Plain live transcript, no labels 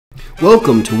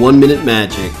Welcome to 1 Minute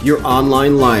Magic, your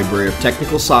online library of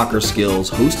technical soccer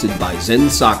skills hosted by Zen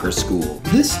Soccer School.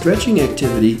 This stretching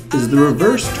activity is the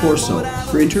reverse torso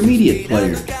for intermediate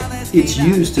players. It's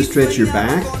used to stretch your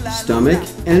back, stomach,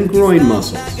 and groin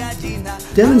muscles.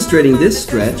 Demonstrating this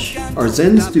stretch are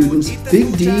Zen students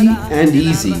Big D and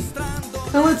Easy.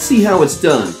 Now let's see how it's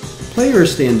done.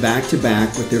 Players stand back to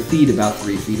back with their feet about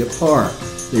 3 feet apart.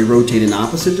 They rotate in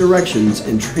opposite directions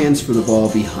and transfer the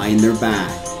ball behind their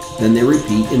back. Then they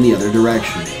repeat in the other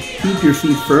direction. Keep your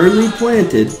feet firmly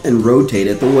planted and rotate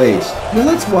at the waist. Now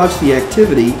let's watch the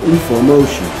activity in full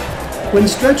motion. When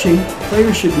stretching,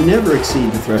 players should never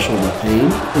exceed the threshold of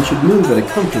pain and should move at a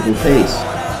comfortable pace.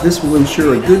 This will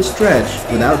ensure a good stretch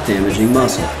without damaging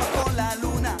muscle.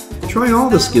 Try all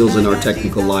the skills in our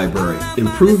technical library,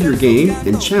 improve your game,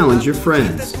 and challenge your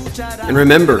friends. And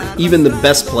remember, even the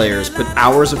best players put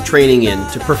hours of training in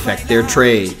to perfect their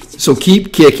trade. So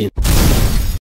keep kicking.